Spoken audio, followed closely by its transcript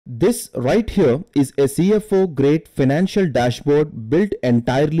This right here is a CFO-grade financial dashboard built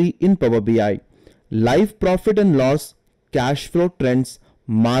entirely in Power BI. Live profit and loss, cash flow trends,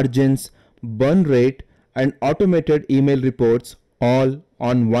 margins, burn rate, and automated email reports all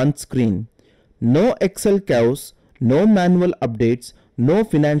on one screen. No Excel chaos, no manual updates, no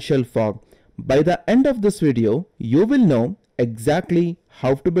financial fog. By the end of this video, you will know exactly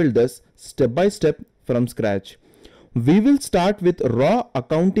how to build this step by step from scratch. We will start with raw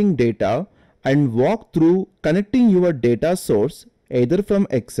accounting data and walk through connecting your data source either from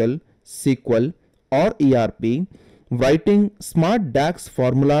Excel, SQL or ERP, writing smart DAX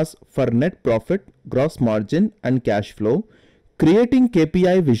formulas for net profit, gross margin and cash flow, creating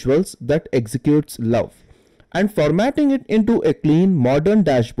KPI visuals that executes love, and formatting it into a clean modern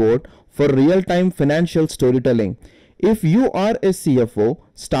dashboard for real-time financial storytelling. If you are a CFO,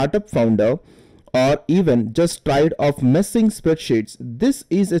 startup founder, or even just tired of messing spreadsheets, this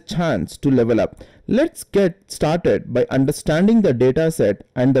is a chance to level up. Let's get started by understanding the dataset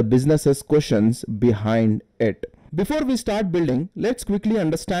and the business's questions behind it. Before we start building, let's quickly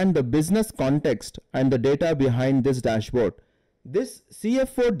understand the business context and the data behind this dashboard. This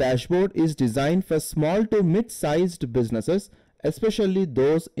CFO dashboard is designed for small to mid-sized businesses, especially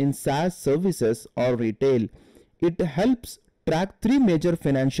those in SaaS services or retail. It helps track three major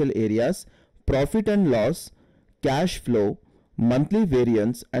financial areas: profit and loss, cash flow, monthly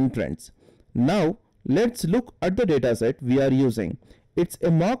variance and trends. Now let's look at the dataset we are using. It's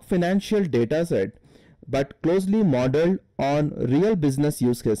a mock financial dataset but closely modeled on real business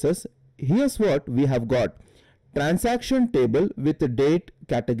use cases. Here's what we have got: transaction table with the date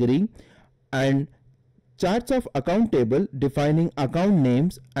category and charts of account table defining account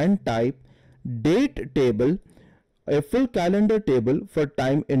names and type, date table, a full calendar table for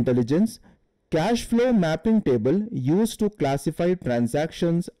time intelligence, cash flow mapping table used to classify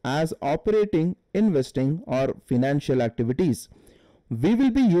transactions as operating, investing or financial activities. We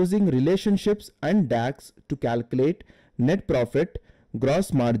will be using relationships and DAX to calculate net profit,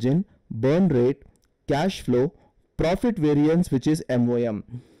 gross margin, burn rate, cash flow, profit variance, which is MOM.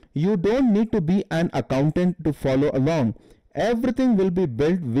 You don't need to be an accountant to follow along. Everything will be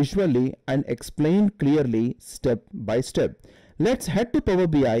built visually and explained clearly step by step. Let's head to Power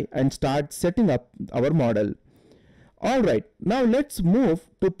BI and start setting up our model. Alright, now let's move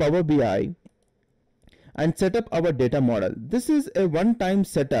to Power BI and set up our data model. This is a one-time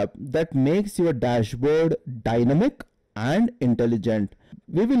setup that makes your dashboard dynamic and intelligent.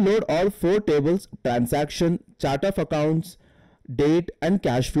 We will load all four tables: transaction, chart of accounts, date and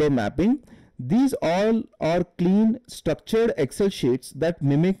cash flow mapping. These all are clean, structured Excel sheets that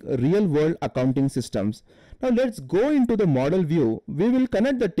mimic real-world accounting systems. Now let's go into the model view. We will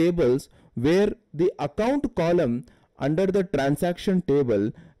connect the tables where the account column under the transaction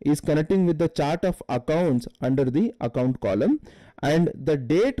table is connecting with the chart of accounts under the account column, and the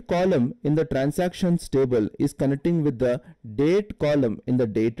date column in the transactions table is connecting with the date column in the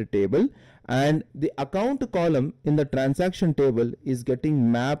date table, and the account column in the transaction table is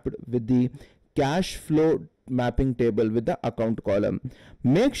getting mapped with the cash flow mapping table with the account column.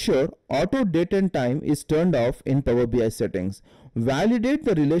 Make sure auto date and time is turned off in Power BI settings. Validate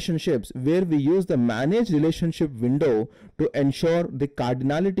the relationships where we use the manage relationship window to ensure the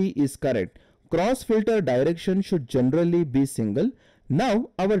cardinality is correct. Cross filter direction should generally be single.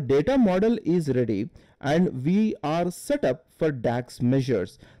 Now our data model is ready and we are set up for DAX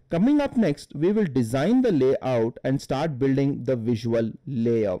measures. Coming up next, we will design the layout and start building the visual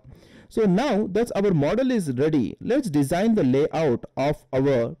layer. So now that our model is ready, let's design the layout of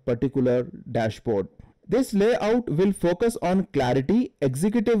our particular dashboard. This layout will focus on clarity,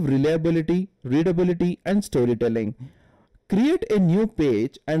 executive reliability, readability, and storytelling. Create a new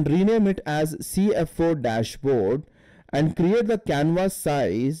page and rename it as CFO Dashboard and create the canvas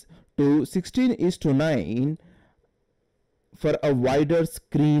size to 16:9 for a wider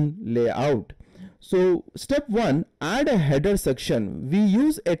screen layout. So step 1, add a header section. We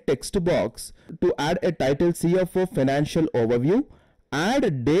use a text box to add a title: CFO Financial Overview. Add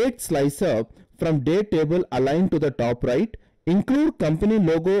a date slicer from date table aligned to the top right. Include company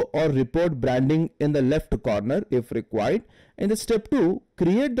logo or report branding in the left corner if required. In the step 2,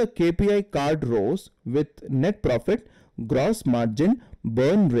 create the KPI card rows with net profit, gross margin,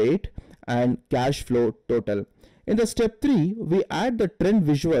 burn rate and cash flow total. In the step 3, we add the trend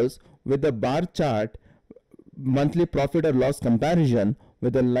visuals with the bar chart, monthly profit or loss comparison,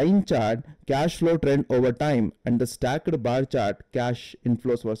 with a line chart, cash flow trend over time, and the stacked bar chart, cash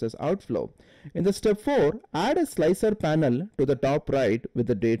inflows versus outflow. In the step 4, add a slicer panel to the top right with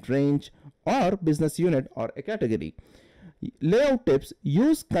the date range or business unit or a category. Layout tips: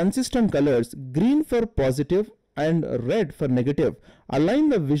 use consistent colors, green for positive and red for negative. Align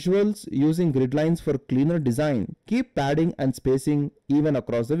the visuals using grid lines for cleaner design. Keep padding and spacing even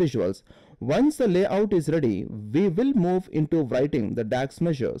across the visuals. Once the layout is ready, we will move into writing the DAX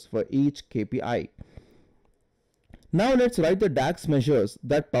measures for each KPI. Now let's write the DAX measures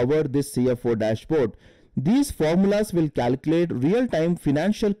that power this CFO dashboard. These formulas will calculate real-time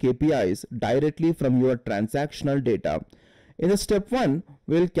financial KPIs directly from your transactional data. In the step 1,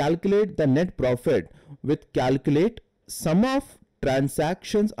 we'll calculate the net profit with calculate sum of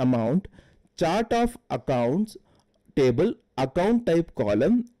transactions amount, chart of accounts table, account type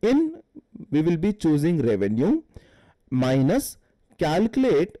column. In we will be choosing revenue minus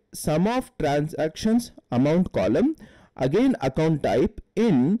calculate sum of transactions amount column, again account type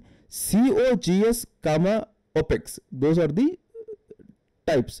in COGS comma OPEX. Those are the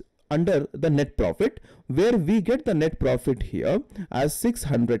types under the net profit, where we get the net profit here as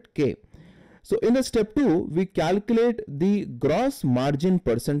 600k. So in the step 2, we calculate the gross margin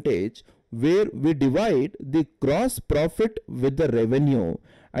percentage, where we divide the gross profit with the revenue,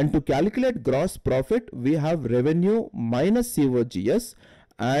 and to calculate gross profit we have revenue minus COGS,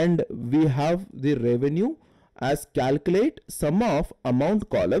 and we have the revenue as calculate sum of amount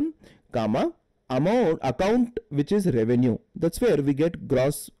column comma amount account, which is revenue. That's where we get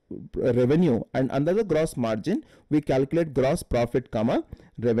gross revenue, and under the gross margin we calculate gross profit comma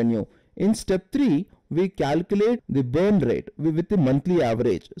revenue. In step 3, we calculate the burn rate with the monthly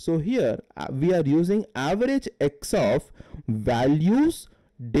average. So here we are using average X of values,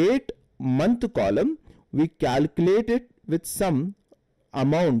 date, month column. We calculate it with sum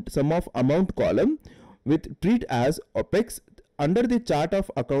of amount column with treat as OPEX. Under the chart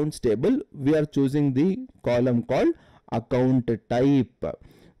of accounts table, we are choosing the column called account type.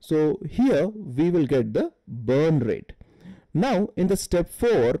 So here we will get the burn rate. Now in the step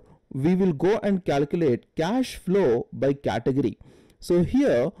 4, we will go and calculate cash flow by category. So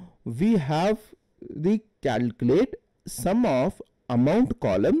here we have the calculate sum of amount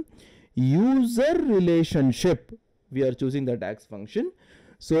column, user relationship. We are choosing the DAX function.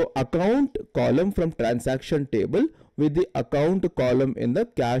 So account column from transaction table with the account column in the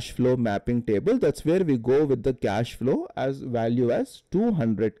cash flow mapping table. That's where we go with the cash flow as value as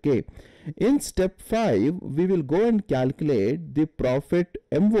 200k. In step 5, we will go and calculate the profit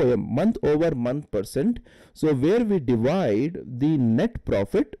MOM, month over month percent. So where we divide the net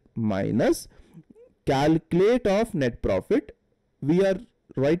profit minus calculate of net profit. We are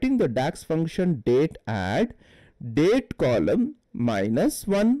writing the DAX function date add, date column minus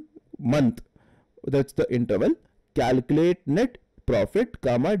 1 month, that's the interval, calculate net profit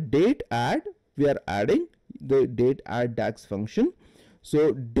comma date add. We are adding the date add DAX function.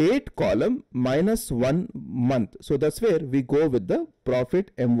 So date column minus 1 month. So that's where we go with the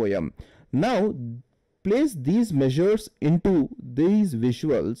profit MOM. Now place these measures into these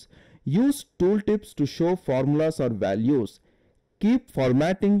visuals. Use tooltips to show formulas or values. Keep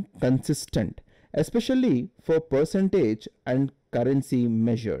formatting consistent, especially for percentage and currency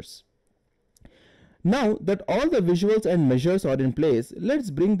measures. Now that all the visuals and measures are in place,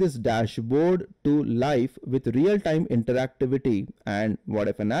 let's bring this dashboard to life with real-time interactivity and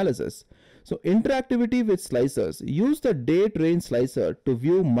what-if analysis. So interactivity with slicers. Use the date range slicer to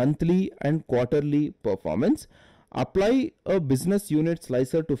view monthly and quarterly performance. Apply a business unit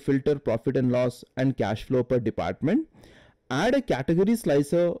slicer to filter profit and loss and cash flow per department. Add a category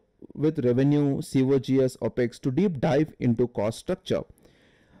slicer with revenue, COGS, OPEX to deep dive into cost structure.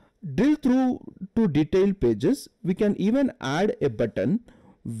 Drill through to detailed pages. We can even add a button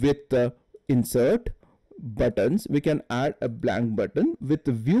with insert buttons. We can add a blank button with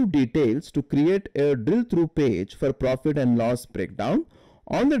view details to create a drill through page for profit and loss breakdown.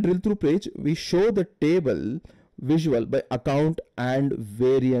 On the drill through page, we show the table visual by account and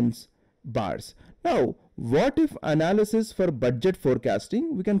variance bars. Now, what if analysis for budget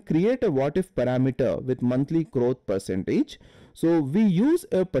forecasting? We can create a what if parameter with monthly growth percentage. So we use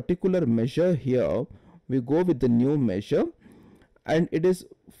a particular measure here. We go with the new measure and it is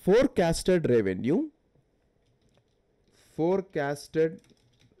forecasted revenue. Forecasted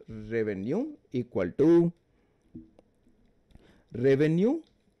revenue equal to revenue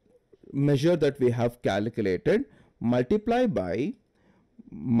measure that we have calculated multiply by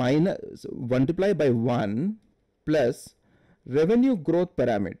 1 plus revenue growth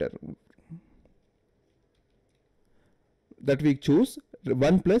parameter that we choose,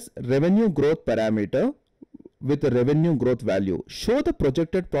 1 plus revenue growth parameter with the revenue growth value. Show the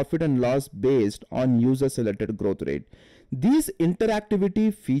projected profit and loss based on user selected growth rate. These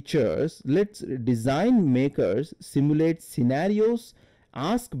interactivity features lets design makers simulate scenarios,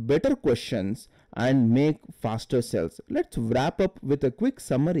 ask better questions, and make faster cells. Let's wrap up with a quick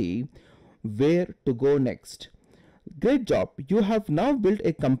summary where to go next. Great job! You have now built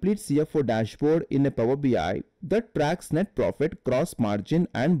a complete CFO dashboard in a Power BI that tracks net profit, gross margin,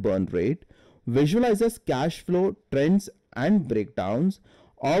 and burn rate, visualizes cash flow trends and breakdowns,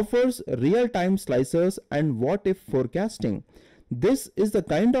 offers real-time slicers and what-if forecasting. This is the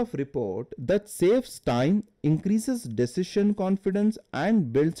kind of report that saves time, increases decision confidence,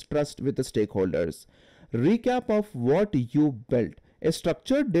 and builds trust with the stakeholders. Recap of what you built: a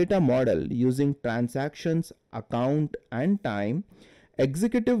structured data model using transactions, account, and time,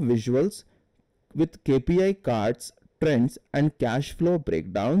 executive visuals with KPI cards, trends, and cash flow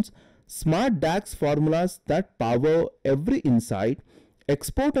breakdowns, smart DAX formulas that power every insight,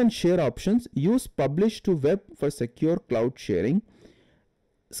 export and share options, use publish to web for secure cloud sharing,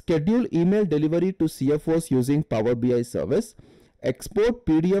 schedule email delivery to CFOs using Power BI service, export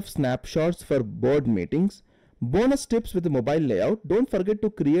PDF snapshots for board meetings. Bonus tips with the mobile layout: don't forget to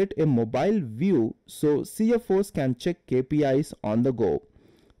create a mobile view so CFOs can check KPIs on the go.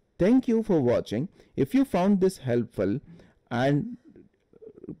 Thank you for watching. If you found this helpful, and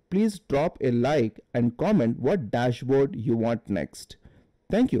please drop a like and comment what dashboard you want next.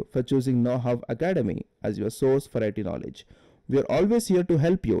 Thank you for choosing KnowHow Academy as your source for IT knowledge. We are always here to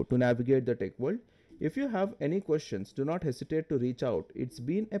help you to navigate the tech world. If you have any questions, do not hesitate to reach out. It's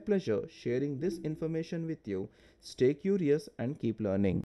been a pleasure sharing this information with you. Stay curious and keep learning.